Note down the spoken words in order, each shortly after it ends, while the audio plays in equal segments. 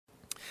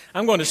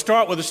I'm going to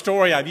start with a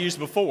story I've used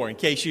before, in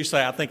case you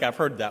say, I think I've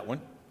heard that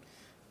one.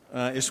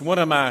 It's one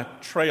of my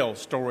trail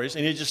stories,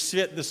 and it just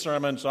fit the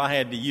sermon, so I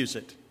had to use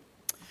it.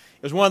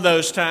 It was one of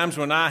those times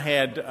when I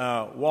had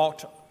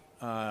walked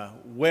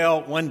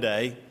well one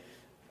day,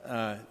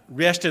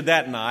 rested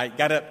that night,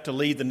 got up to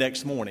leave the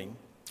next morning.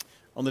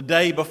 On the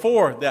day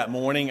before that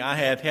morning, I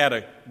had had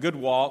a good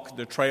walk.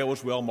 The trail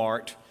was well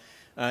marked.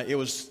 It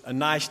was a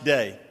nice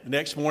day. The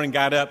next morning,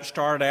 got up,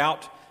 started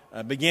out,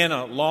 began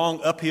a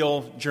long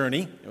uphill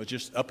journey. It was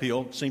just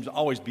uphill. It seems to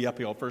always be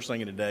uphill first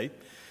thing in the day.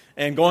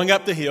 And going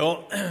up the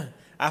hill,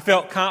 I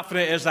felt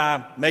confident as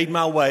I made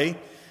my way.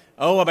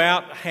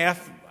 About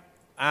half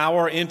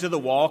hour into the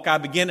walk, I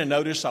began to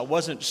notice I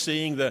wasn't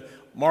seeing the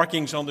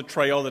markings on the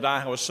trail that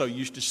I was so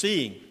used to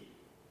seeing.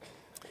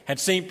 Had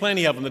seen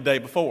plenty of them the day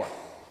before.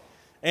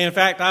 And in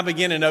fact, I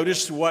began to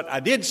notice what I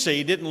did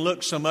see didn't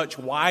look so much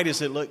white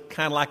as it looked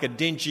kind of like a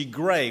dingy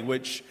gray,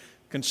 which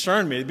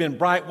concerned me. It had been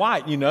bright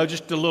white,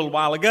 just a little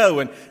while ago.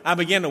 And I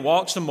began to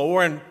walk some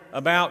more, and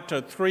about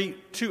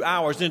 2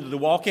 hours into the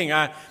walking,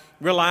 I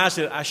realized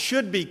that I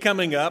should be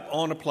coming up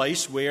on a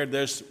place where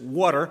there's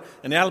water,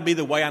 and that'll be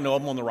the way I know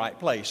I'm on the right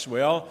place.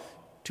 Well,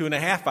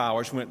 2.5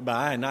 hours went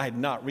by, and I had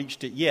not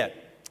reached it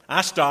yet.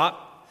 I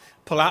stopped,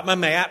 pull out my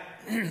map.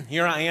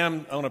 Here I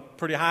am on a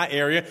pretty high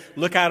area,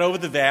 look out over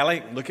the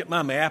valley, look at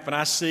my map, and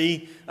I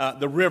see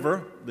the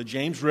river, the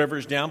James River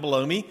is down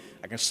below me.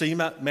 I can see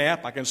my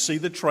map, I can see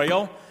the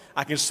trail,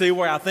 I can see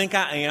where I think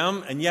I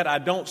am, and yet I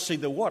don't see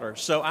the water.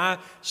 So I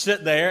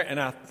sit there and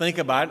I think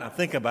about it,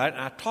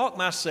 and I talk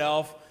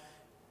myself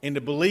into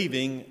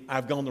believing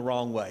I've gone the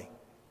wrong way.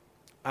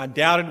 I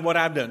doubted what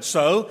I've done.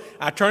 So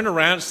I turned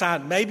around and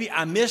decided maybe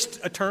I missed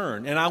a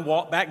turn, and I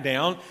walked back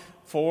down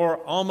for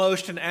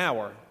almost an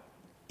hour.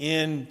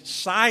 In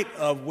sight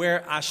of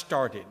where I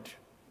started,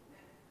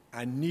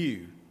 I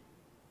knew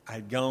I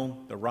had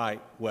gone the right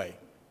way.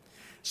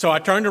 So I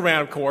turned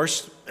around, of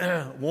course,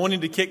 wanting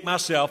to kick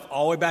myself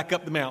all the way back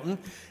up the mountain,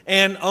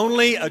 and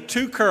only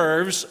 2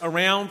 curves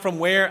around from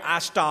where I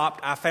stopped,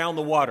 I found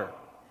the water.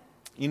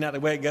 You know the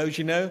way it goes,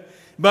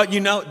 But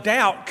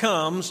doubt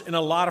comes in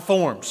a lot of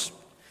forms.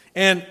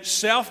 And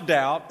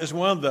self-doubt is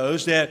one of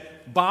those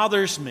that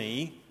bothers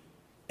me.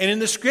 And in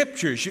the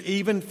Scriptures, you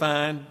even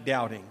find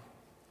doubting.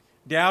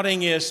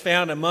 Doubting is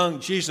found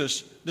among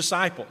Jesus'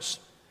 disciples.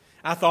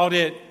 I thought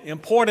it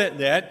important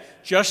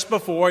that just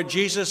before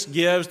Jesus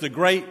gives the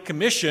Great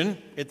Commission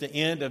at the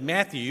end of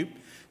Matthew,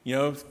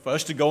 for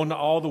us to go into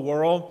all the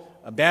world,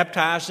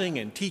 baptizing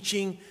and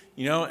teaching,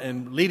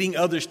 and leading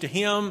others to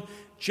Him,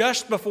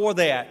 just before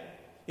that,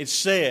 it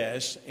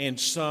says, and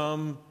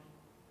some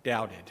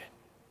doubted.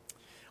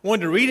 I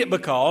wanted to read it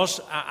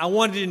because I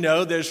wanted to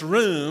know there's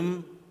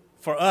room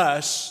for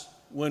us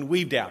when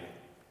we've doubted.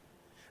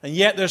 And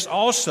yet there's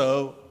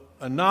also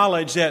a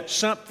knowledge that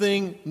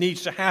something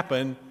needs to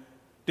happen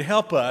to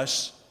help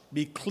us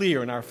be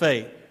clear in our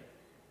faith.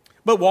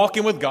 But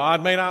walking with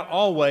God may not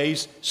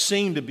always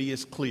seem to be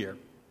as clear.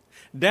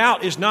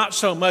 Doubt is not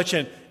so much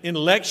an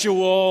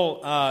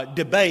intellectual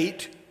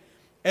debate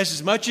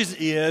as much as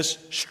it is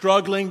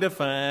struggling to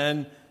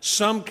find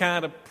some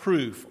kind of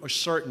proof or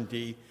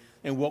certainty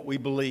in what we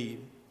believe.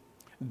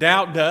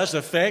 Doubt does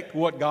affect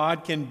what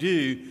God can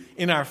do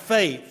in our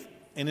faith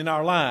and in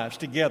our lives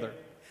together.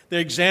 There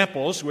are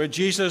examples where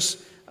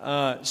Jesus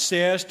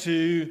says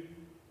to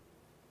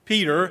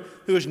Peter,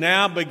 who has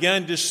now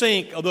begun to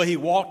sink, although he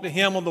walked to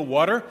him on the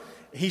water,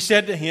 he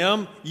said to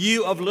him,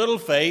 "You of little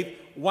faith,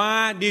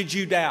 why did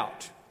you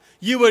doubt?"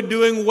 You were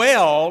doing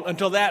well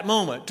until that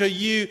moment, till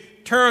you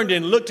turned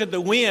and looked at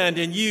the wind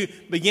and you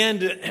began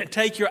to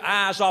take your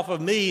eyes off of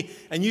me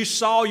and you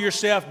saw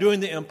yourself doing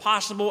the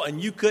impossible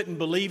and you couldn't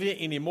believe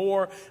it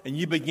anymore and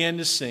you began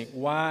to sink.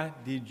 Why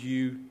did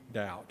you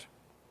doubt?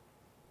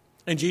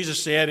 And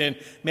Jesus said in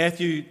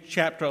Matthew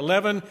chapter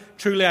 11,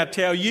 "Truly I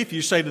tell you, if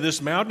you say to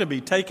this mountain to be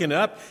taken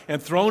up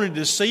and thrown into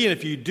the sea, and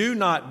if you do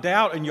not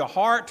doubt in your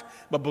heart,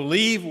 but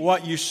believe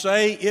what you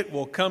say, it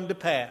will come to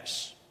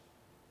pass."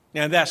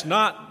 Now that's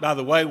not, by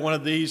the way, one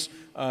of these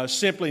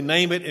simply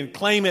name it and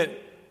claim it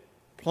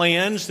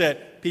plans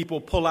that people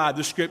pull out of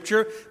the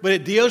Scripture, but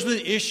it deals with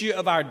the issue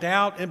of our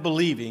doubt and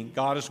believing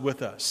God is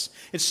with us.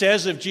 It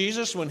says of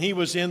Jesus when he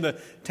was in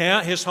the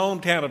town, his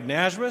hometown of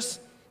Nazareth,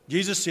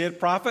 Jesus said,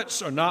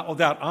 "Prophets are not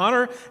without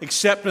honor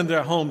except in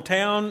their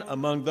hometown,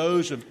 among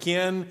those of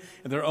kin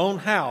in their own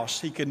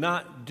house. He could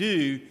not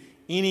do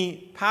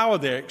any power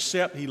there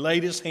except he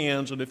laid his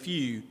hands on a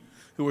few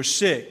who were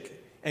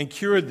sick and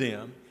cured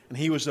them. And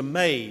he was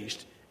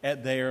amazed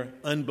at their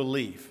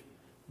unbelief,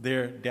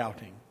 their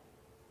doubting."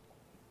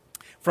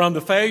 From the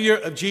failure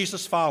of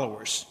Jesus'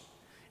 followers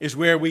is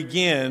where we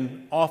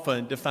begin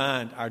often to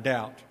find our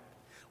doubt.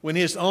 When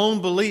his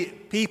own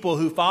people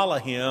who follow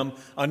him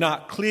are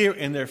not clear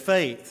in their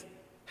faith,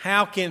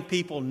 how can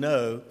people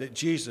know that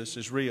Jesus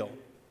is real?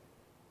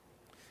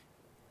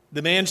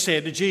 The man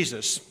said to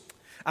Jesus,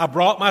 "I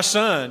brought my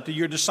son to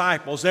your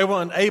disciples. They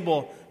were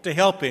unable to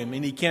help him,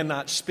 and he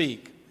cannot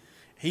speak.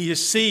 He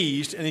is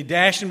seized, and he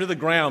dashed him to the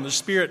ground. The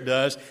Spirit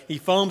does. He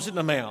foams at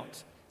the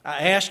mouth.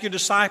 I asked your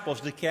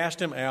disciples to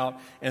cast him out,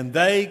 and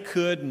they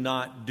could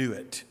not do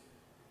it.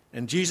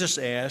 And Jesus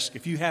asked,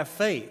 if you have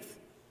faith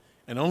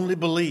and only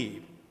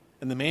believe.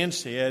 And the man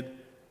said,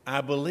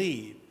 I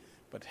believe,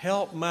 but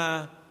help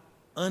my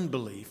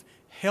unbelief.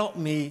 Help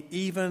me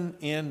even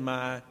in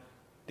my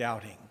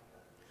doubting.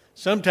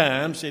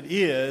 Sometimes it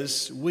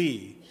is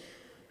we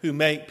who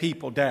make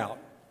people doubt.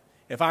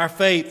 If our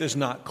faith is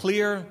not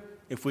clear,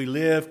 if we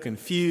live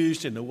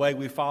confused in the way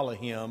we follow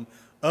him,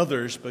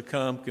 others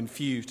become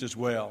confused as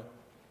well.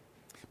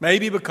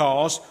 Maybe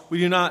because we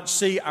do not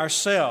see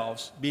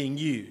ourselves being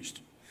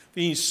used. If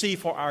we see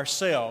for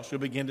ourselves, we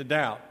begin to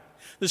doubt.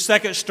 The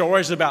second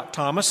story is about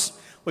Thomas.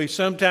 We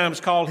sometimes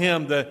call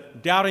him the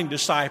doubting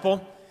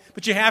disciple.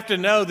 But you have to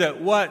know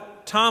that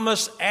what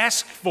Thomas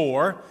asked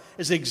for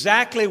is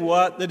exactly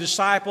what the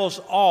disciples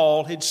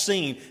all had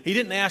seen. He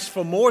didn't ask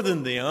for more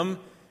than them.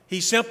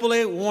 He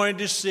simply wanted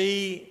to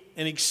see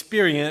and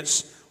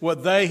experience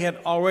what they had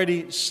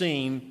already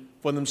seen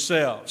for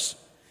themselves.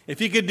 If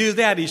you could do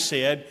that, he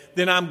said,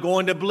 then I'm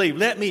going to believe.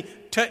 Let me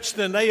touch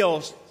the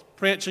nails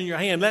prints in your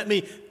hand. Let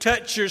me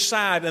touch your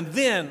side, and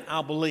then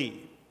I'll believe.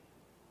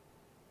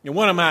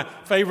 One of my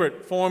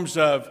favorite forms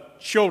of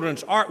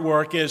children's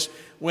artwork is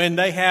when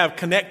they have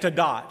connect the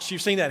dots.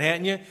 You've seen that,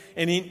 haven't you?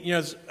 And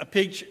it's a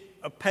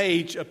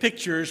page of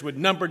pictures with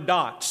numbered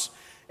dots.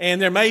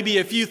 And there may be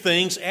a few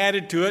things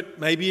added to it,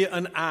 maybe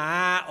an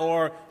eye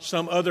or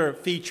some other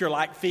feature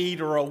like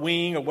feet or a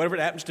wing or whatever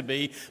it happens to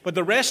be. But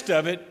the rest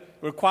of it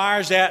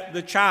requires that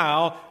the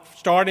child,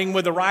 starting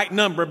with the right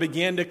number,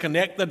 begin to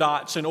connect the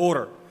dots in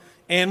order.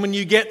 And when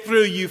you get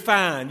through, you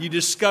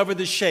discover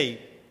the shape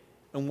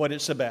and what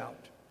it's about.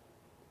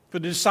 For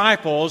the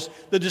disciples,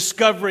 the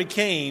discovery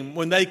came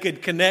when they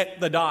could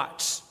connect the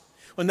dots,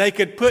 when they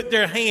could put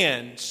their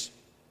hands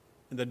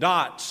in the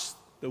dots,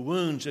 the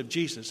wounds of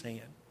Jesus'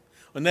 hand.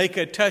 When they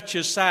could touch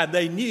his side,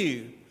 they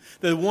knew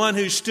the one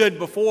who stood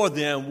before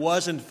them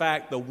was in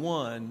fact the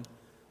one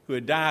who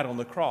had died on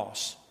the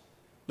cross,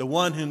 the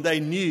one whom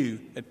they knew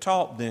had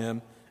taught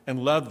them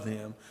and loved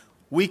them.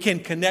 We can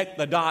connect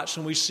the dots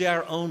when we see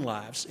our own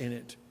lives in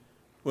it,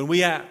 when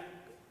we are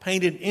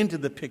painted into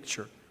the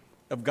picture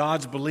of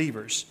God's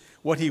believers,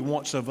 what he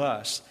wants of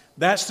us.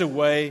 That's the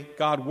way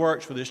God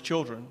works with his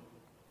children.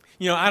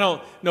 I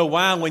don't know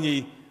why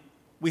when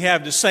we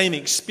have the same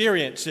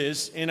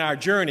experiences in our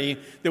journey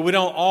that we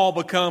don't all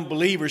become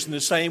believers in the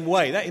same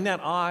way. Isn't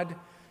that odd?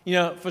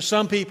 For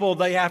some people,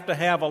 they have to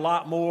have a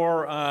lot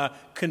more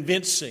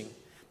convincing.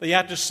 They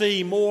have to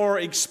see more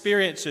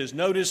experiences,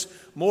 notice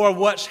more of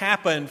what's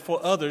happened for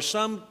others.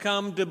 Some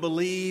come to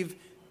believe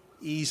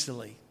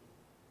easily.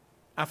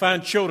 I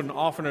find children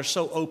often are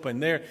so open.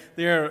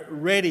 They're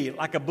ready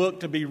like a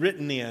book to be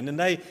written in, and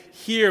they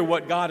hear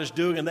what God is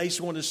doing, and they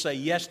just want to say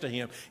yes to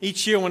him.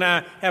 Each year when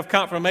I have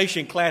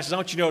confirmation classes,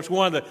 don't you know, it's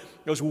one of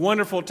those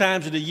wonderful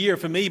times of the year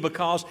for me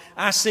because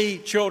I see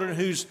children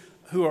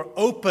who are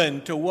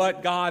open to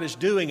what God is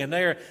doing, and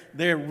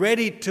they're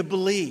ready to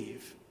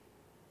believe.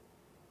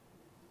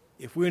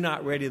 If we're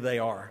not ready, they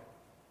are.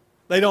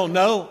 They don't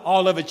know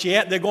all of it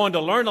yet. They're going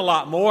to learn a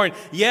lot more. And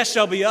yes,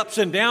 there'll be ups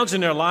and downs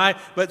in their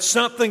life, but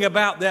something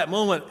about that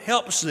moment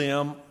helps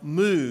them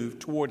move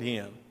toward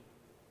him.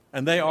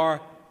 And they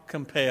are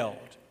compelled.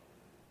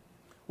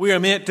 We are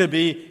meant to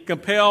be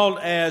compelled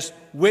as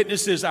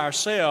witnesses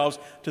ourselves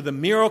to the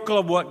miracle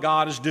of what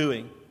God is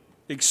doing.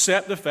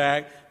 Accept the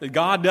fact that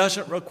God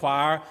doesn't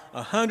require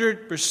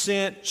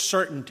 100%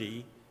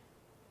 certainty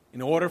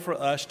in order for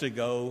us to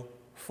go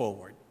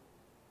forward.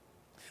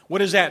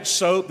 What is that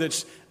soap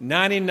that's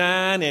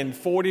 99 and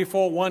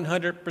 44,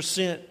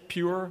 100%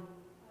 pure?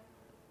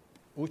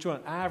 Which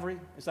one? Ivory?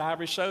 It's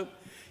Ivory soap?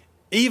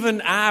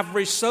 Even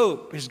Ivory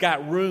soap has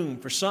got room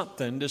for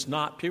something that's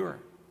not pure.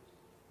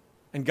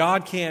 And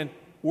God can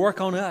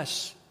work on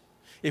us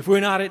if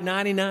we're not at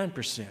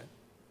 99%.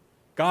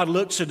 God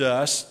looks at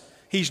us.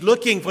 He's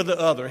looking for the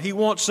other. He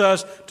wants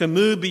us to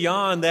move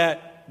beyond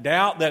that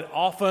doubt that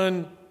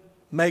often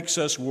makes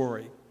us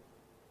worry.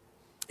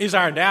 Is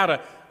our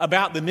doubt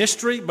about the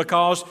mystery?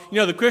 Because,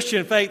 the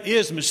Christian faith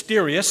is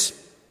mysterious.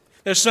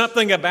 There's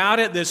something about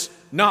it that's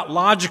not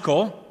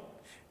logical.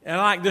 And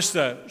I like this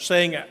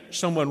saying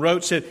someone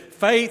wrote, said,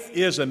 faith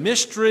is a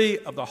mystery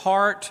of the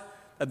heart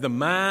that the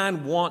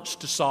mind wants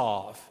to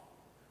solve.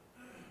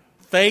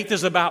 Faith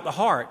is about the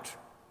heart.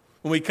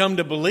 When we come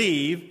to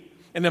believe,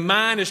 and the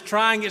mind is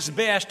trying its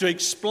best to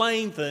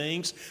explain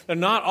things, they're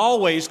not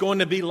always going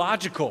to be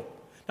logical,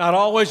 not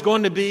always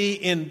going to be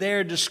in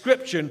their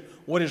description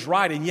what is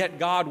right, and yet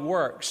God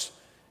works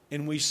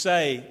in, we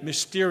say,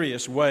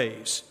 mysterious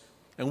ways.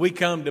 And we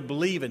come to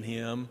believe in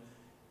him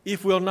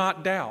if we'll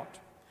not doubt,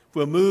 if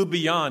we'll move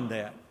beyond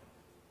that.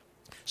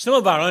 Some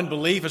of our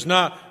unbelief is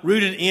not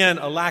rooted in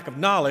a lack of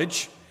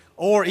knowledge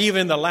or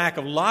even the lack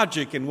of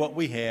logic in what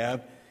we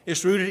have.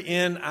 It's rooted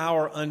in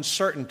our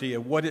uncertainty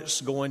of what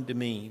it's going to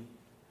mean.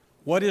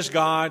 What is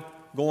God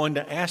going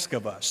to ask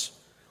of us?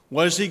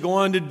 What is he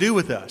going to do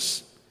with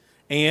us?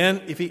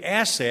 And if he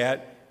asks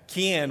that,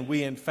 can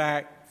we in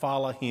fact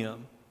follow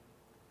him?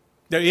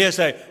 There is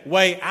a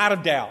way out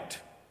of doubt.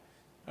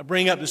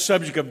 bring up the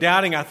subject of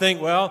doubting, I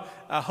think, well,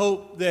 I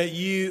hope that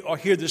you are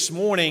here this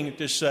morning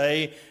to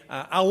say,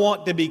 I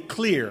want to be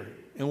clear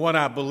in what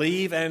I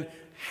believe and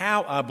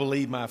how I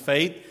believe my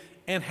faith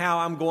and how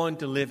I'm going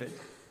to live it.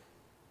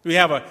 We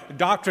have a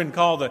doctrine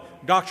called the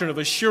doctrine of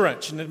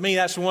assurance, and to me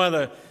that's one of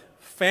the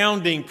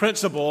founding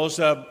principles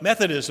of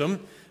Methodism.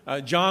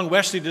 John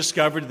Wesley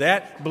discovered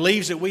that,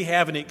 believes that we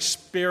have an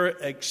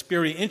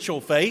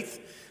experiential faith.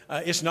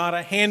 It's not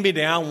a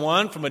hand-me-down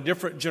one from a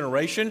different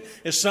generation.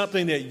 It's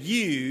something that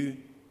you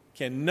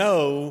can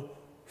know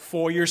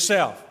for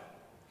yourself.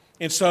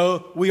 And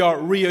so we are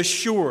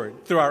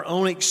reassured through our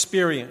own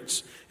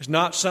experience. It's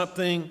not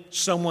something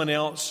someone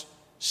else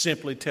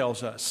simply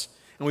tells us.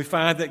 And we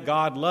find that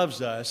God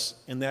loves us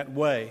in that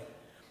way.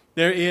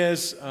 There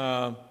is,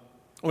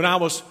 when I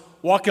was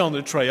walking on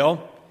the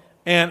trail,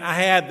 and I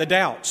had the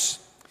doubts.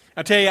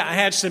 I tell you, I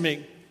had some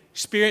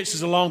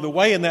experiences along the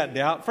way in that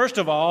doubt. First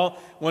of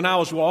all, when I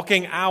was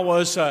walking, I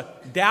was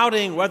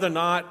doubting whether or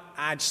not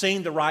I'd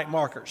seen the right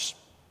markers.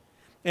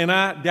 And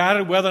I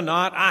doubted whether or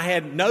not I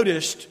had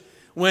noticed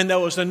when there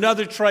was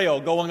another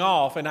trail going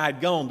off and I'd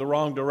gone the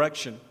wrong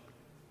direction.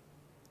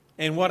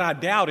 And what I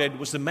doubted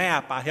was the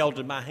map I held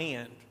in my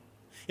hand.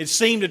 It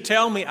seemed to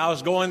tell me I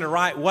was going the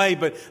right way,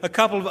 but a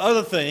couple of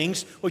other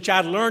things, which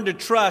I'd learned to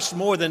trust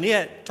more than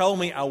it, told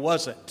me I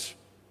wasn't.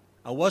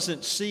 I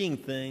wasn't seeing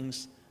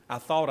things I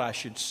thought I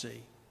should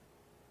see.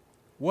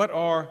 What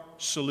are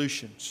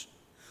solutions?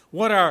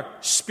 What are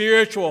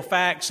spiritual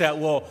facts that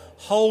will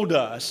hold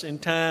us in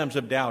times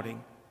of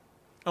doubting?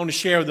 I want to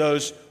share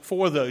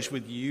four of those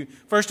with you.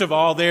 First of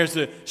all, there's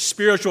the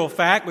spiritual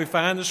fact we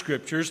find in the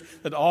Scriptures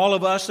that all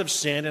of us have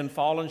sinned and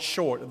fallen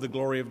short of the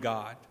glory of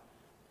God.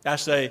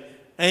 That's an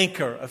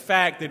anchor, a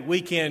fact that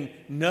we can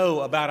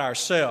know about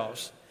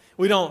ourselves.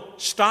 We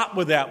don't stop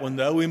with that one,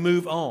 though. We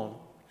move on.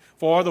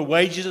 For the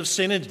wages of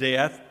sin is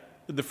death,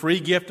 but the free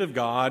gift of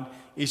God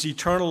is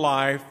eternal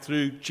life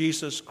through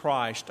Jesus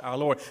Christ our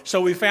Lord.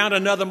 So we found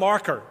another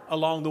marker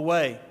along the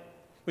way.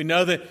 We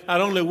know that not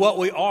only what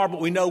we are,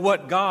 but we know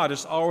what God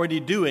is already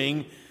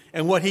doing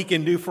and what He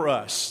can do for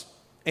us.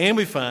 And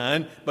we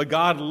find, but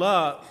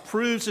God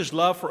proves His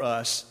love for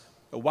us,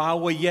 that while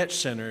we're yet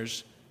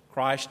sinners,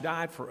 Christ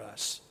died for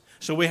us.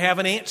 So we have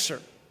an answer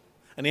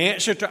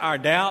to our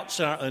doubts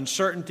and our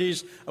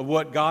uncertainties of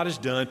what God has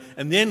done.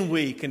 And then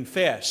we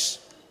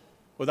confess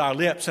with our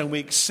lips and we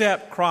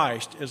accept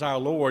Christ as our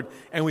Lord,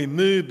 and we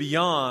move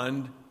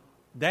beyond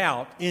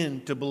doubt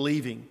into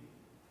believing.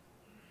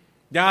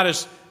 Doubt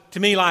is, to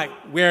me, like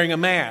wearing a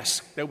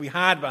mask that we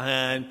hide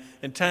behind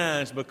in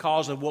times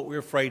because of what we're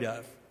afraid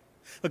of.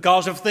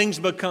 Because if things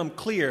become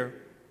clear,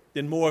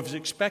 then more is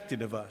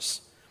expected of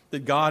us,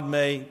 that God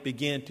may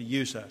begin to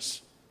use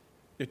us.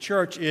 The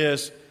church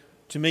is,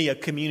 to me, a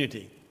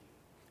community.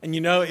 And you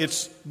know,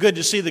 it's good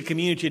to see the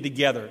community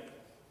together.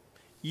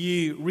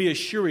 You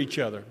reassure each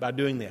other by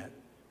doing that.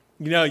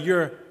 You know,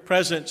 your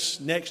presence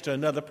next to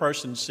another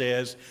person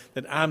says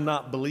that I'm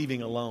not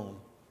believing alone.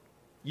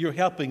 You're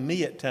helping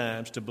me at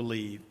times to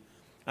believe.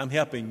 I'm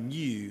helping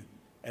you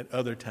at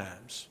other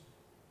times.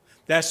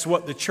 That's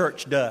what the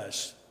church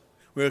does.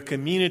 We're a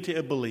community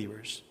of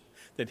believers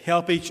that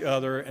help each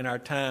other in our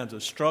times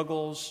of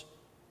struggles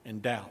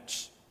and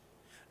doubts.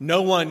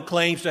 No one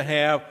claims to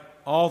have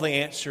all the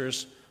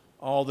answers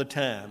all the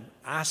time.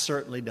 I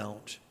certainly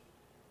don't.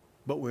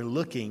 But we're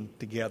looking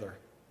together.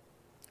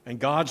 And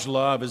God's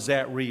love is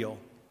that real.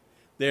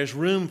 There's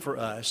room for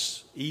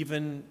us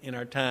even in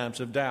our times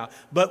of doubt.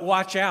 But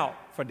watch out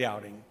for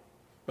doubting,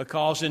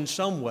 because in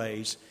some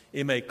ways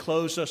it may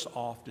close us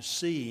off to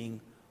seeing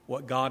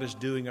what God is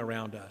doing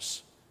around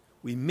us.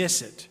 We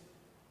miss it.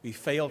 We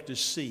fail to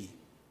see.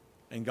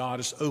 And God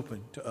is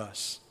open to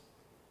us.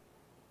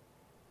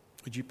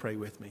 Would you pray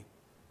with me?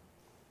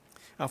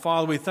 Our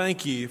Father, we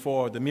thank you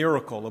for the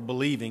miracle of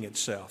believing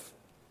itself.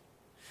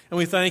 And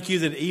we thank you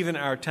that even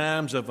our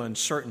times of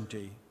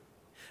uncertainty,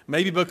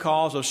 maybe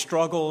because of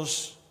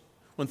struggles,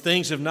 when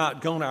things have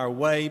not gone our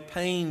way,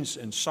 pains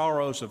and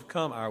sorrows have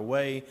come our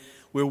way,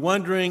 we're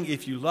wondering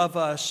if you love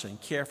us and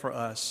care for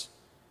us,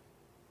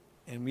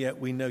 and yet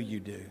we know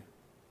you do.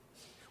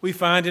 We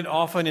find it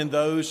often in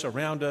those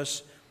around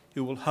us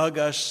who will hug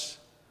us,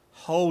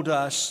 hold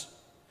us,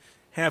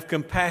 have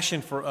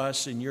compassion for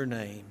us in your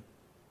name.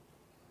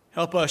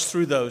 Help us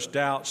through those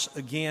doubts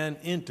again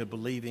into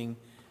believing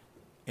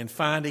and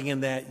finding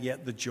in that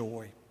yet the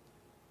joy.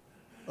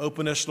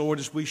 Open us, Lord,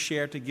 as we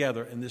share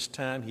together in this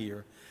time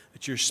here,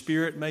 that your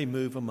Spirit may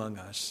move among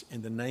us.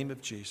 In the name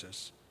of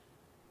Jesus,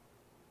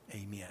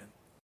 amen.